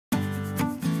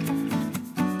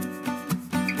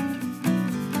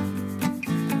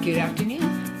Good afternoon.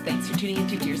 Thanks for tuning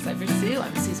into Dear Sybersue.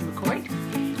 I'm Susan McCoy.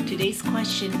 Today's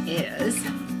question is,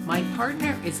 my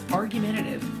partner is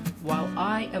argumentative while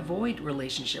I avoid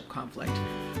relationship conflict.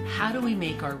 How do we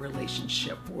make our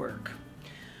relationship work?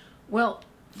 Well,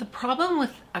 the problem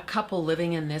with a couple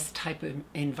living in this type of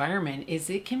environment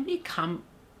is it can become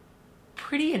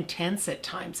pretty intense at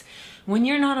times when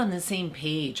you're not on the same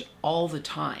page all the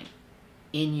time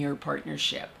in your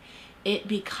partnership. It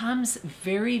becomes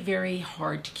very, very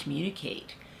hard to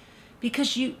communicate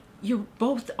because you're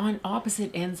both on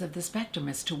opposite ends of the spectrum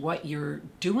as to what you're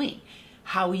doing,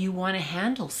 how you want to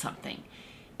handle something.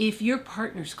 If your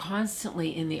partner's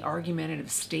constantly in the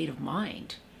argumentative state of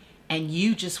mind and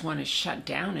you just want to shut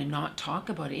down and not talk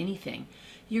about anything,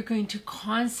 you're going to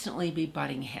constantly be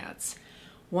butting heads.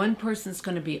 One person's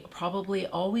going to be probably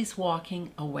always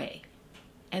walking away.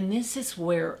 And this is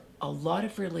where a lot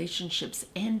of relationships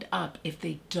end up if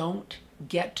they don't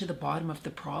get to the bottom of the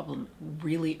problem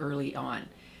really early on.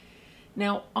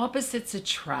 Now, opposites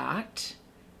attract,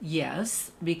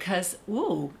 yes, because,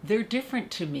 ooh, they're different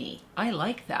to me. I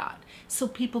like that. So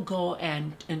people go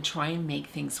and try and make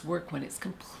things work when it's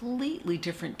completely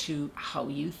different to how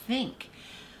you think.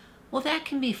 Well, that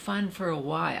can be fun for a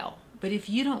while. But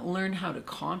if you don't learn how to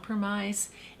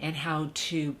compromise and how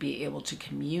to be able to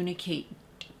communicate,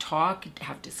 talk,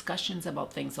 have discussions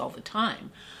about things all the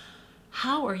time,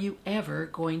 how are you ever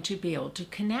going to be able to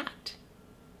connect?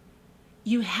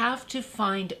 You have to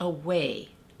find a way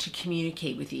to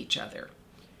communicate with each other.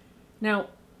 Now,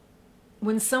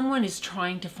 when someone is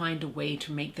trying to find a way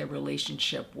to make their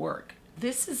relationship work,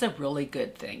 this is a really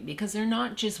good thing because they're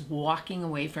not just walking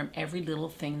away from every little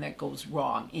thing that goes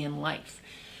wrong in life.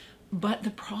 But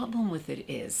the problem with it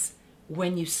is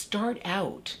when you start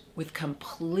out with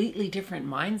completely different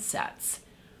mindsets,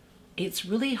 it's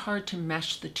really hard to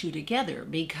mesh the two together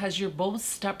because you're both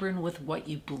stubborn with what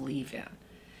you believe in.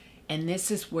 And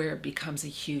this is where it becomes a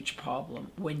huge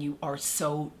problem when you are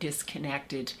so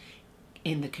disconnected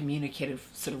in the communicative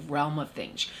sort of realm of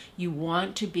things. You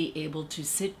want to be able to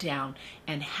sit down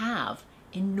and have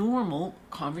a normal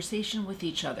conversation with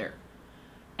each other.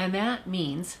 And that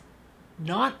means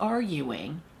not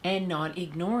arguing and not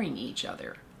ignoring each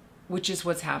other, which is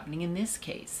what's happening in this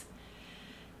case.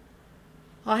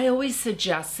 I always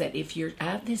suggest that if you're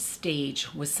at this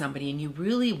stage with somebody and you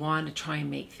really want to try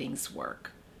and make things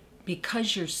work,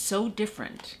 because you're so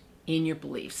different in your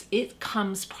beliefs, it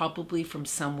comes probably from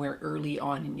somewhere early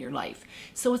on in your life.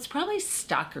 So it's probably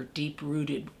stuck or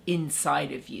deep-rooted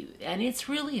inside of you, and it's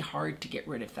really hard to get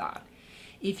rid of that.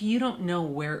 If you don't know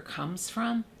where it comes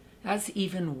from, that's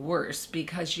even worse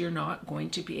because you're not going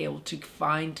to be able to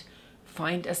find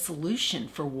a solution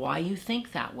for why you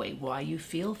think that way, why you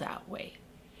feel that way.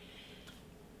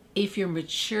 If you're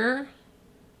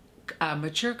a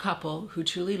mature couple who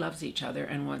truly loves each other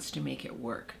and wants to make it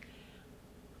work,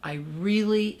 I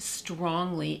really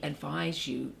strongly advise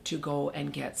you to go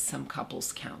and get some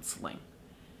couples counseling.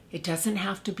 It doesn't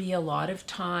have to be a lot of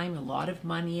time, a lot of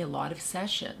money, a lot of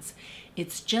sessions.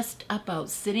 It's just about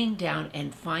sitting down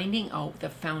and finding out the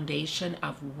foundation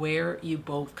of where you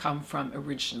both come from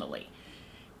originally.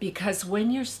 Because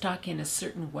when you're stuck in a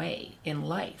certain way in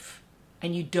life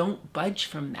and you don't budge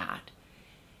from that,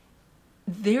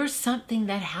 there's something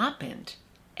that happened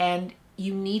and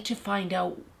you need to find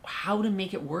out how to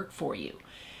make it work for you.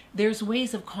 There's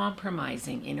ways of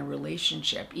compromising in a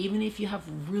relationship, even if you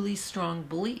have really strong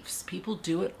beliefs. People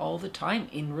do it all the time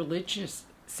in religious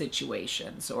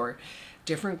situations or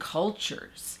different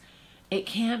cultures. It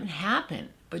can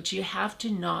happen, but you have to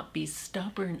not be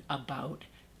stubborn about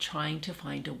trying to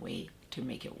find a way to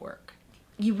make it work.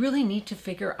 You really need to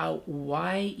figure out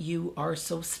why you are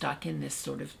so stuck in this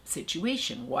sort of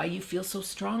situation, why you feel so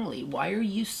strongly, why are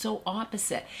you so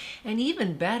opposite, and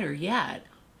even better yet,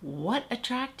 what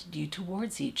attracted you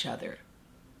towards each other?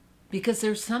 Because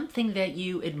there's something that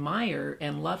you admire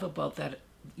and love about that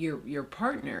your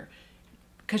partner,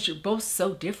 because you're both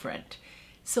so different.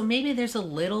 So maybe there's a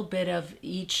little bit of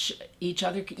each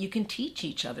other. You can teach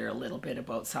each other a little bit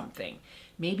about something.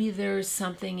 Maybe there's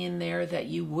something in there that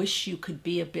you wish you could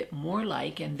be a bit more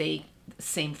like, and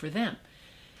same for them.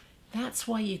 That's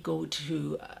why you go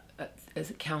to a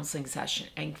counseling session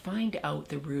and find out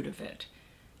the root of it,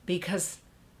 because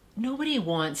nobody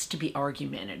wants to be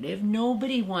argumentative.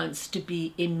 Nobody wants to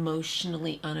be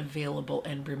emotionally unavailable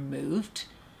and removed.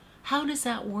 How does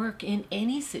that work in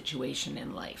any situation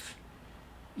in life?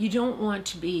 You don't want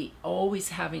to be always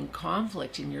having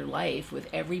conflict in your life with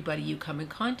everybody you come in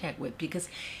contact with, because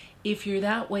if you're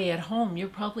that way at home, you're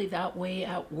probably that way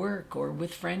at work or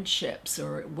with friendships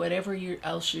or whatever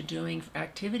else you're doing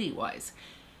activity-wise.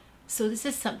 So this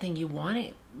is something you want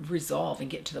to resolve and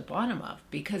get to the bottom of,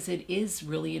 because it is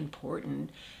really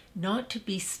important not to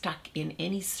be stuck in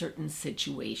any certain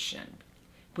situation.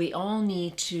 We all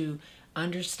need to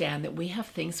understand that we have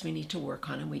things we need to work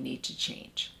on and we need to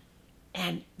change.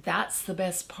 And that's the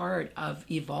best part of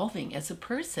evolving as a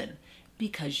person,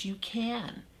 because you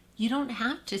can. You don't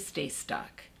have to stay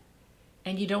stuck.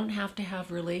 And you don't have to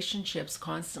have relationships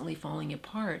constantly falling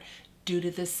apart due to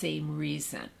the same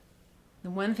reason. The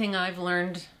one thing I've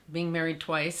learned being married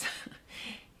twice,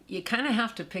 you kind of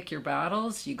have to pick your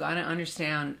battles. You got to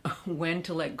understand when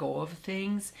to let go of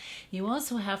things. You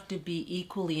also have to be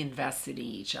equally invested in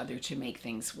each other to make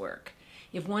things work.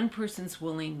 If one person's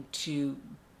willing to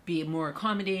be more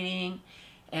accommodating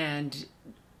and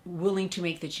willing to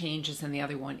make the changes and the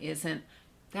other one isn't,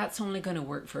 that's only going to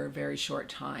work for a very short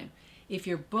time. If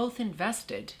you're both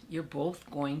invested, you're both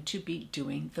going to be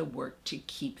doing the work to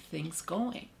keep things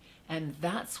going. And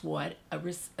that's what a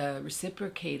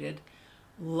reciprocated,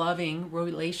 loving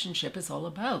relationship is all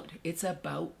about. It's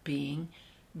about being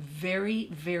very,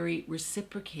 very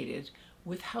reciprocated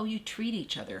with how you treat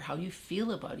each other, how you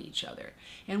feel about each other,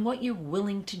 and what you're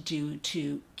willing to do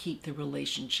to keep the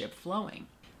relationship flowing.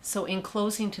 So in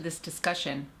closing to this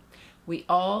discussion, we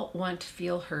all want to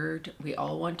feel heard. We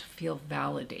all want to feel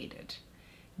validated.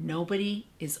 Nobody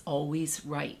is always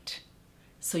right.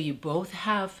 So you both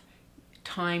have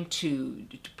time to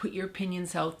put your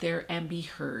opinions out there and be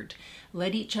heard.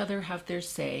 Let each other have their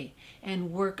say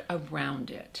and work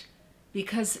around it.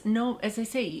 Because as I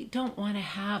say, you don't want to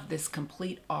have this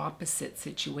complete opposite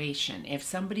situation. If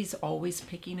somebody's always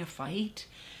picking a fight,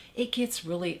 it gets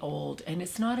really old and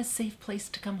it's not a safe place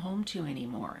to come home to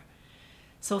anymore.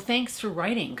 So thanks for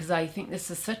writing, because I think this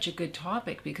is such a good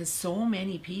topic, because so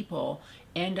many people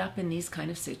end up in these kind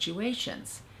of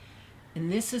situations. And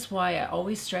this is why I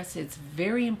always stress it's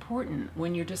very important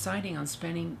when you're deciding on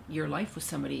spending your life with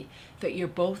somebody that you're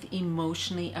both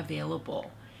emotionally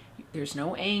available. There's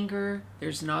no anger,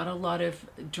 there's not a lot of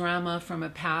drama from a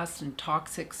past and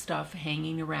toxic stuff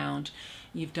hanging around.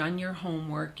 You've done your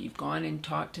homework, you've gone and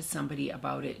talked to somebody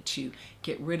about it to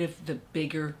get rid of the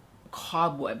bigger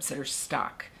cobwebs that are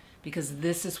stuck, because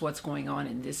this is what's going on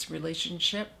in this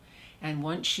relationship. And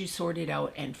once you sort it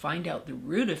out and find out the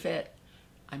root of it,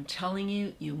 I'm telling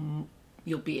you,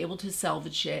 you'll be able to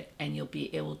salvage it, and you'll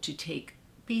be able to take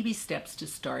baby steps to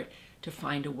start to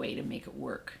find a way to make it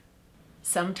work.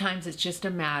 Sometimes it's just a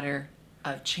matter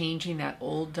of changing that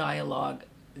old dialogue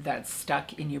that's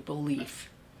stuck in your belief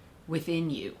within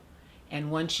you.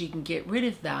 And once you can get rid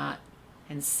of that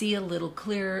and see a little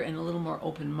clearer and a little more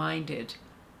open-minded,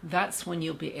 that's when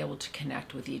you'll be able to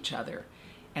connect with each other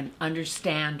and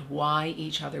understand why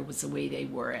each other was the way they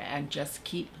were, and just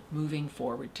keep moving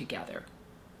forward together.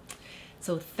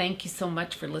 So thank you so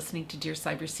much for listening to Dear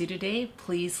Sybersue today.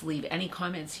 Please leave any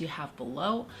comments you have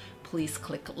below. Please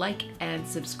click like and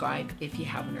subscribe if you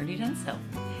haven't already done so.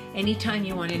 Anytime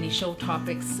you want any show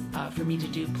topics for me to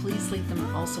do, please leave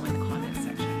them also in the comments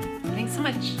section. Thanks so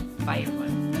much. Bye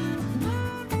everyone.